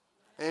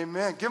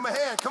 Amen. Give him a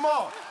hand. Come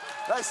on.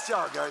 Nice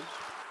job, guys.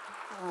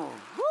 Woo.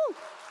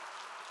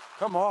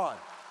 Come on.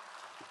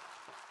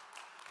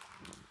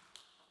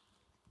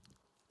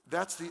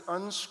 That's the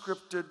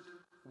unscripted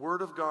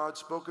word of God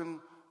spoken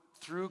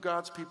through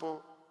God's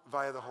people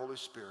via the Holy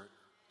Spirit.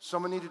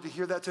 Someone needed to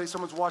hear that today.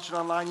 Someone's watching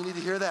online. You need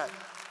to hear that.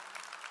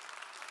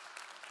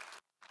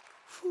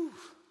 Whew.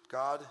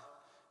 God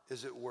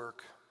is at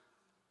work.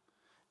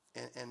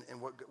 And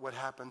what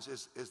happens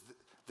is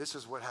this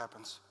is what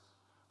happens.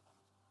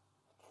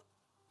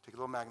 Take a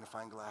little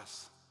magnifying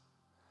glass,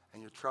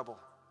 and your trouble,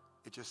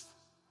 it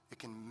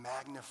can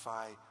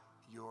magnify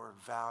your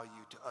value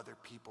to other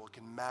people. It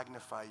can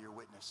magnify your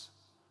witness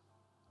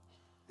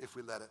if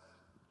we let it.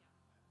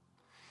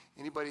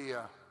 Anybody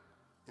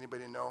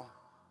know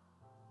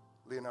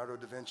Leonardo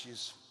da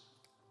Vinci's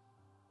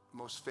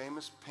most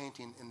famous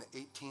painting in the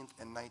 18th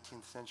and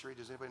 19th century?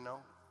 Does anybody know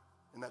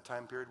in that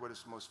time period what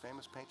his most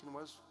famous painting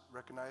was,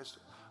 recognized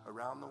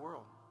around the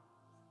world?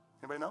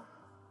 Anybody know?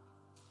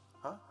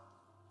 Huh?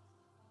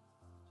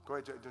 Go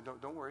ahead,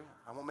 don't worry.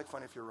 I won't make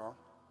fun if you're wrong.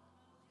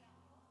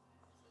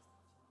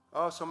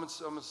 Oh, someone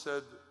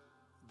said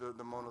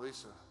the Mona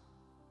Lisa.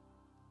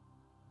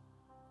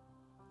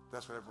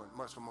 That's what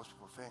most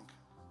people think.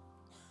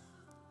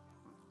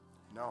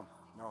 No.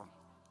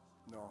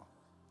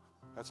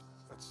 That's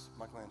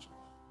Michelangelo.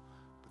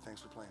 But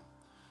thanks for playing.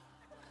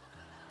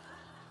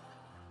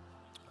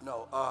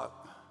 No,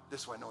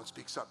 this is why no one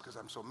speaks up, because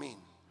I'm so mean.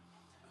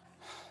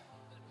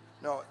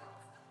 No,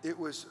 it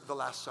was the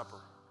Last Supper.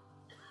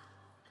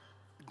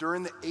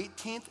 During the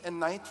 18th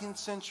and 19th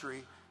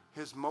century,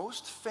 his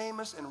most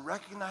famous and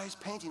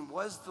recognized painting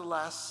was the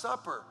Last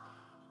Supper.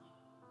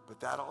 But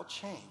that all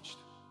changed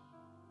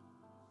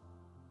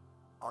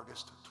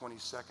August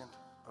 22nd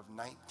of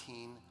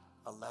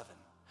 1911.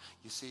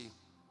 You see,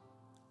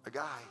 a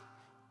guy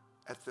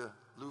at the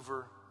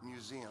Louvre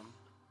Museum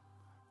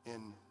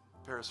in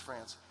Paris,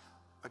 France,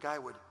 a guy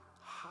would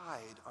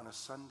hide on a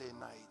Sunday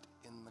night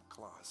in the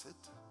closet.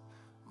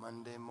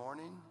 Monday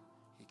morning,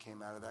 he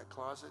came out of that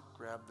closet,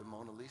 grabbed the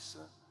Mona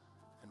Lisa,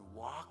 and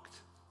walked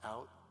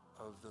out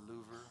of the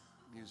Louvre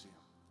Museum.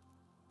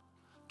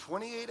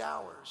 28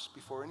 hours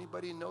before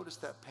anybody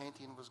noticed that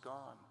painting was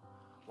gone.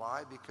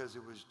 Why? Because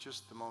it was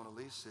just the Mona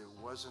Lisa.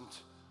 It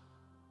wasn't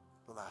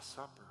the Last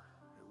Supper.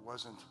 It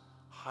wasn't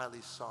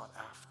highly sought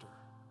after.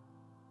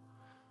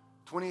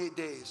 28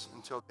 days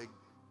until they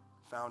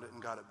found it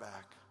and got it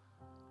back.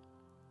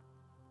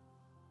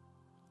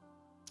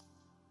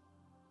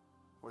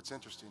 What's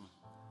interesting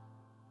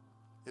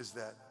is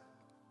that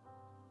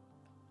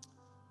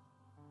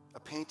a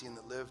painting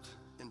that lived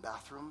in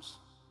bathrooms,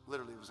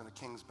 literally it was in a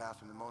king's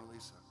bathroom, the Mona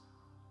Lisa,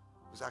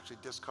 was actually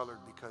discolored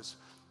because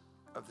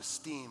of the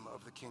steam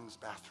of the king's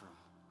bathroom.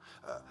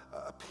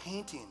 A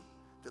painting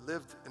that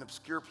lived in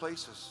obscure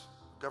places,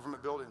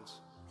 government buildings,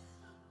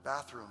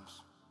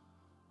 bathrooms,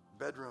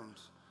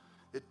 bedrooms,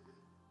 it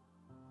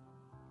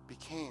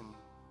became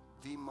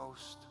the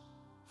most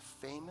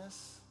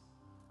famous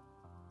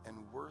and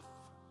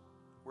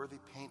worthy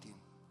painting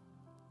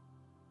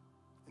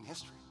in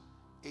history.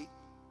 $860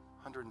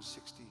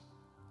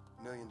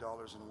 million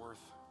in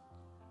worth.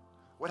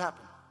 What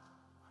happened?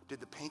 Did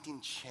the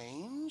painting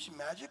change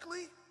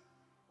magically?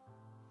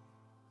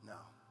 No.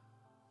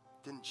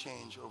 Didn't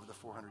change over the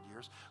 400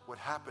 years. What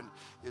happened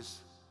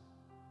is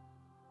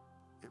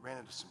it ran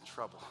into some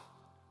trouble.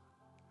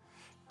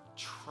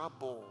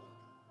 Trouble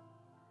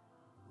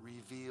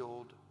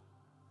revealed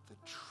the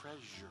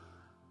treasure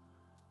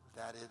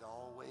that it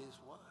always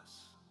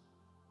was.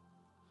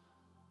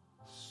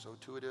 So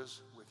too it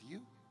is with you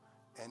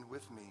and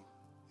with me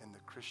in the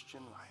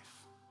Christian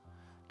life.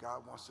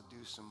 God wants to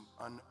do some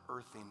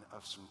unearthing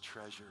of some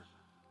treasure,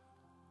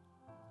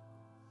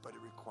 but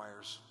it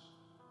requires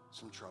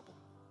some trouble.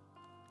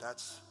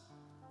 That's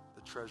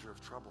the treasure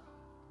of trouble.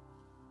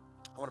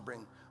 I want to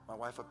bring my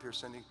wife up here,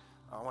 Cindy.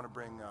 I want to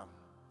bring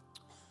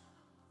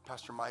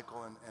Pastor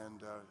Michael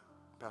and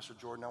Pastor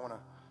Jordan.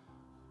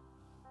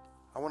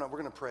 We're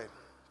going to pray,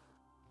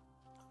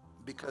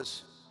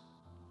 because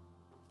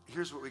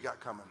here's what we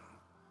got coming.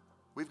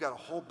 We've got a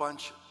whole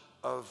bunch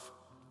of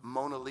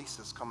Mona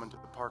Lisas coming to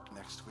the park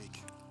next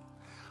week.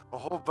 A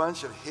whole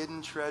bunch of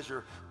hidden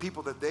treasure,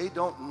 people that they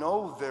don't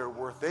know their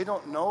worth, they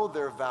don't know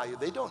their value,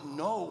 they don't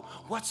know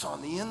what's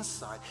on the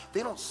inside.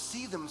 They don't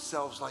see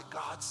themselves like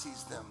God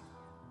sees them.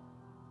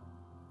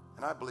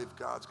 And I believe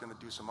God's going to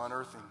do some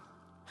unearthing.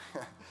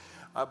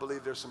 I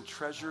believe there's some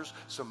treasures,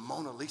 some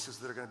Mona Lisas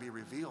that are going to be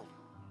revealed.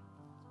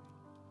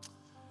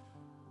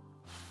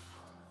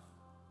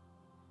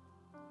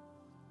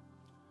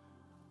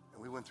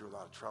 And we went through a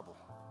lot of trouble,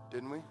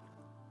 didn't we?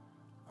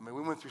 I mean,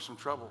 we went through some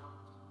trouble.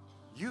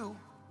 You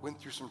went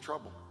through some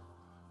trouble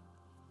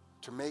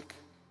to make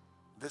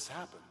this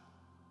happen.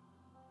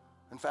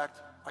 In fact,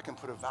 I can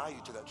put a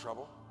value to that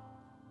trouble.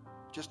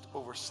 Just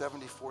over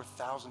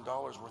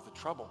 $74,000 worth of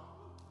trouble.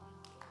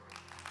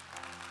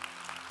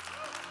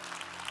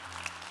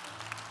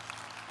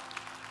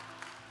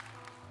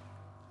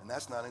 And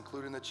that's not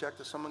including the check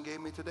that someone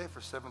gave me today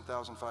for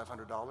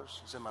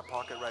 $7,500. It's in my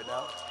pocket right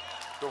now.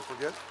 Don't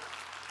forget.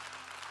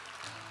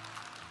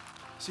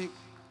 See,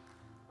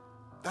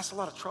 that's a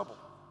lot of trouble.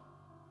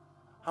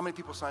 How many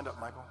people signed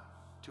up, Michael?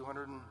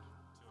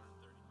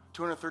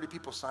 230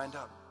 people signed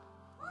up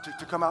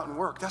to come out and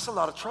work. That's a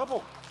lot of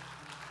trouble.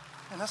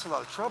 Man, that's a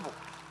lot of trouble.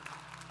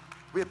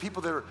 We have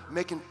people that are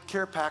making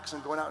care packs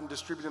and going out and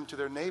distributing them to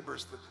their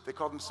neighbors. They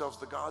call themselves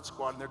the God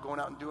Squad, and they're going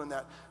out and doing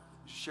that,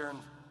 sharing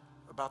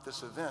about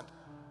this event.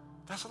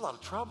 That's a lot of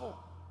trouble.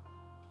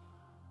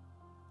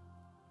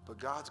 But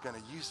God's going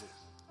to use it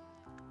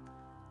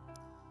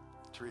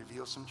to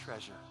reveal some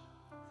treasure.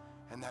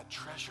 And that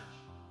treasure,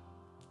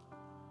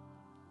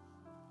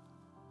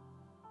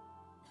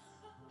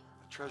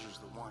 the treasure's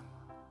the one.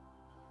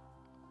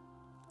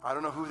 I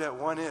don't know who that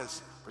one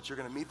is, but you're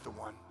going to meet the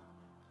one.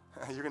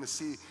 You're going to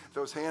see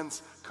those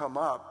hands come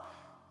up,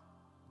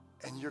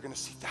 and you're going to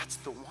see that's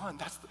the one.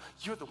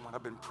 You're the one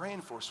I've been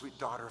praying for, sweet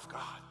daughter of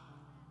God,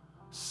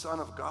 son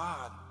of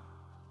God.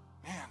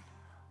 Man,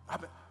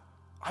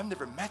 I've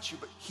never met you,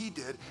 but he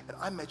did, and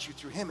I met you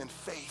through him in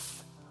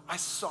faith. I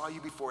saw you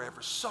before I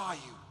ever saw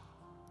you.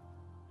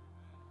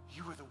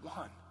 You were the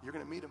one. You're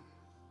going to meet him.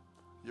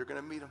 You're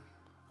going to meet him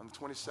on the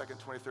 22nd,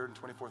 23rd, and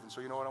 24th. And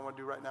so you know what I want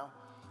to do right now?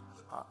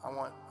 I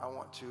want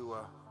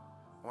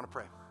to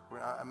pray.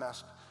 I'm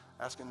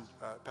asking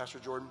Pastor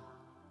Jordan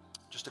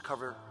just to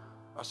cover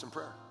us in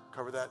prayer.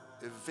 Cover that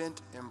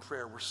event in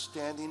prayer. We're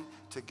standing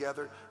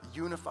together,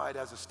 unified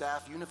as a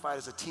staff, unified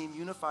as a team,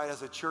 unified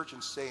as a church,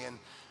 and saying,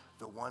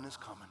 the one is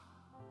coming.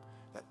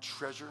 That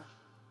treasure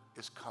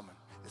is coming.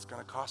 It's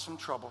going to cost some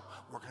trouble.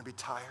 We're going to be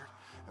tired.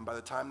 And by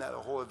the time that the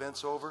whole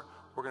event's over,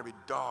 we're going to be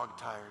dog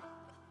tired,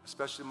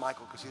 especially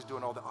Michael, because he's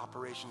doing all the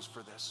operations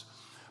for this.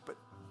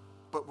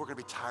 But we're going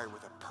to be tired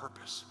with a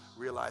purpose,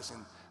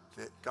 realizing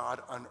that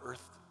God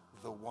unearthed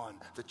the one,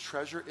 the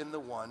treasure in the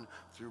one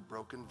through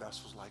broken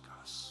vessels like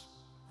us.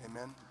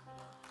 Amen.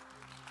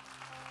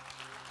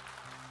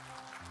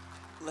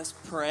 Let's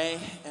pray,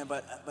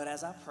 but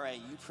as I pray,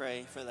 you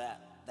pray for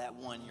that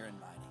one you're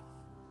inviting.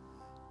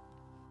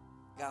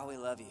 God, we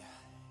love you.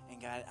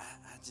 And God,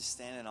 I just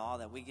stand in awe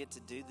that we get to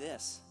do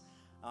this.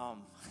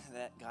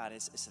 That God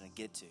is a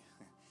get to.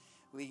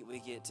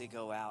 We get to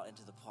go out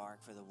into the park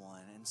for the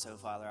one. And so,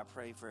 Father, I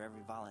pray for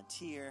every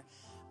volunteer.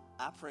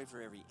 I pray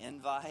for every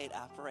invite.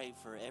 I pray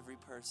for every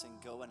person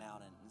going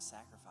out and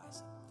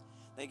sacrificing.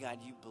 That, God,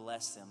 you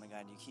bless them. That,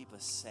 God, you keep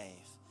us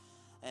safe.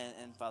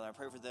 And Father, I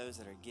pray for those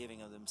that are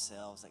giving of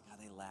themselves. That, God,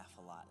 they laugh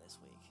a lot this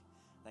week.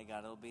 That,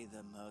 God, it'll be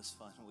the most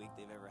fun week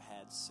they've ever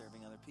had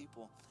serving other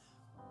people.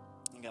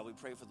 And, God, we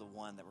pray for the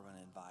one that we're going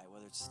to invite,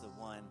 whether it's the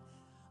one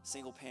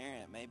single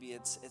parent. Maybe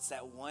it's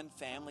that one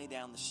family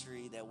down the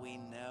street that we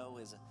know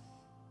is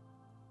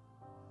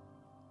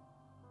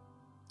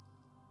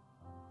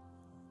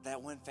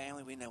that one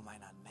family we know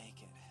might not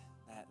make it.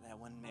 That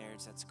one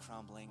marriage that's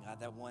crumbling. God,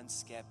 that one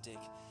skeptic.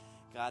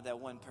 God, that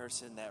one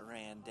person that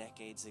ran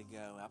decades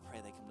ago. I pray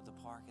they come to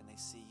the park and they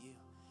see you.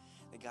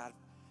 That, God,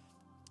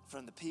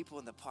 from the people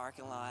in the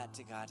parking lot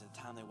to, God, to the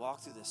time they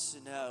walk through the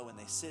snow and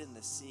they sit in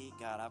the seat,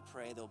 God, I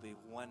pray there'll be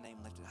one name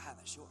lifted high.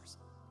 That's yours.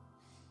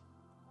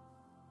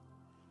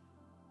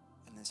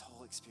 And this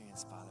whole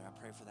experience, Father, I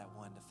pray for that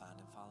one to find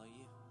and follow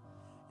you.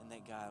 And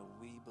that, God,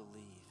 we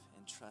believe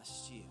and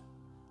trust you.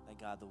 That,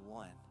 God, the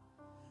one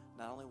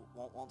not only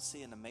won't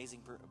see an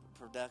amazing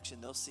production,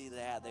 they'll see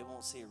that. They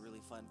won't see a really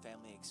fun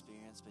family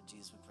experience, but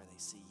Jesus, we pray they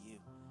see you.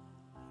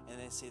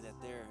 And they see that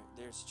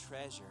there's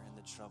treasure in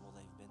the trouble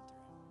they've been through.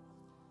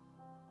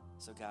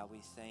 So, God, we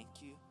thank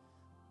you,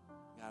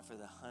 God, for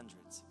the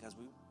hundreds. Because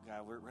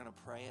we're going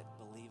to pray it,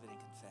 believe it, and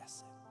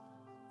confess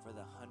it for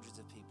the hundreds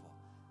of people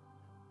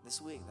this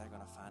week that are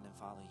going to find and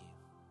follow you.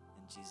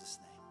 In Jesus'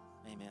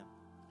 name, amen.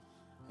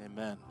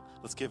 Amen.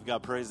 Let's give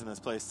God praise in this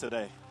place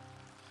today.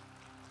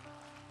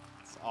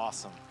 It's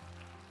awesome.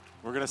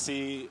 We're going to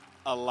see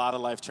a lot of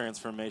life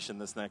transformation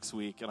this next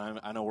week, and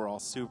I know we're all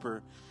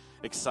super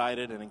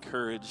excited and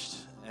encouraged,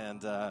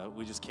 and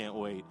we just can't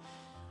wait.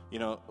 You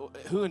know,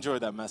 who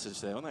enjoyed that message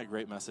today? Wasn't that a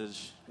great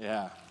message?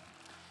 Yeah.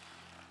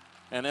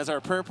 And as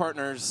our prayer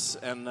partners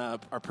and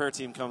our prayer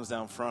team comes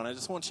down front, I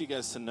just want you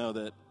guys to know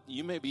that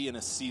you may be in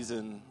a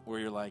season where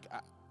you're like,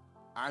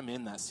 I'm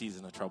in that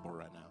season of trouble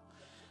right now.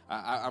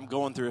 I'm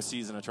going through a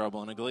season of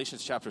trouble. And in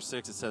Galatians chapter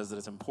 6, it says that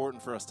it's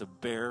important for us to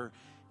bear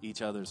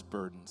each other's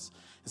burdens.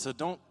 And so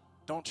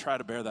don't try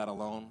to bear that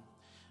alone.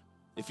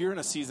 If you're in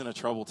a season of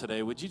trouble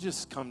today, would you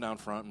just come down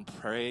front and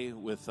pray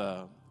with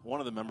one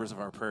of the members of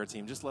our prayer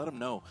team? Just let them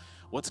know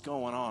what's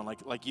going on,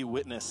 like you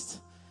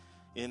witnessed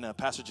in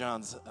Pastor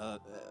John's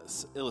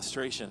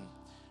illustration.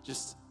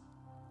 Just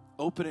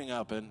opening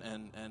up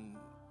and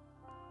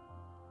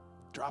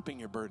dropping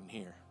your burden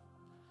here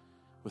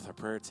with our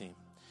prayer team.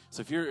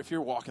 So if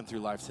you're walking through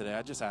life today,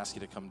 I just ask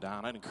you to come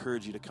down. I'd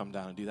encourage you to come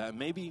down and do that. And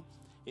maybe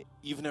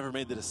you've never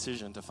made the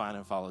decision to find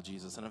and follow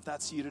Jesus. And if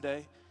that's you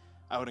today,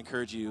 I would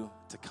encourage you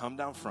to come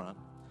down front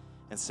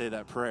and say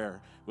that prayer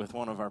with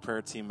one of our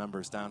prayer team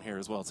members down here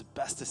as well. It's the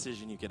best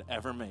decision you could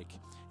ever make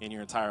in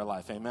your entire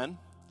life. Amen?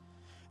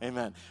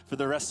 Amen. For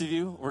the rest of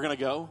you, we're going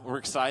to go. We're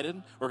excited.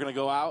 We're going to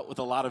go out with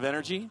a lot of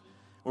energy.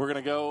 We're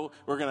going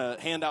to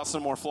hand out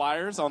some more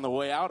flyers on the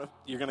way out. If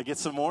you're going to get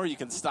some more, you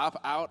can stop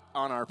out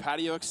on our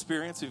patio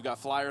experience. We've got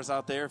flyers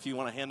out there if you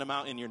want to hand them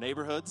out in your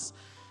neighborhoods.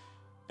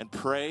 And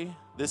pray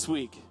this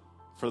week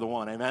for the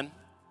one. Amen?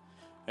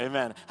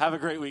 Amen. Have a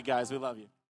great week, guys. We love you.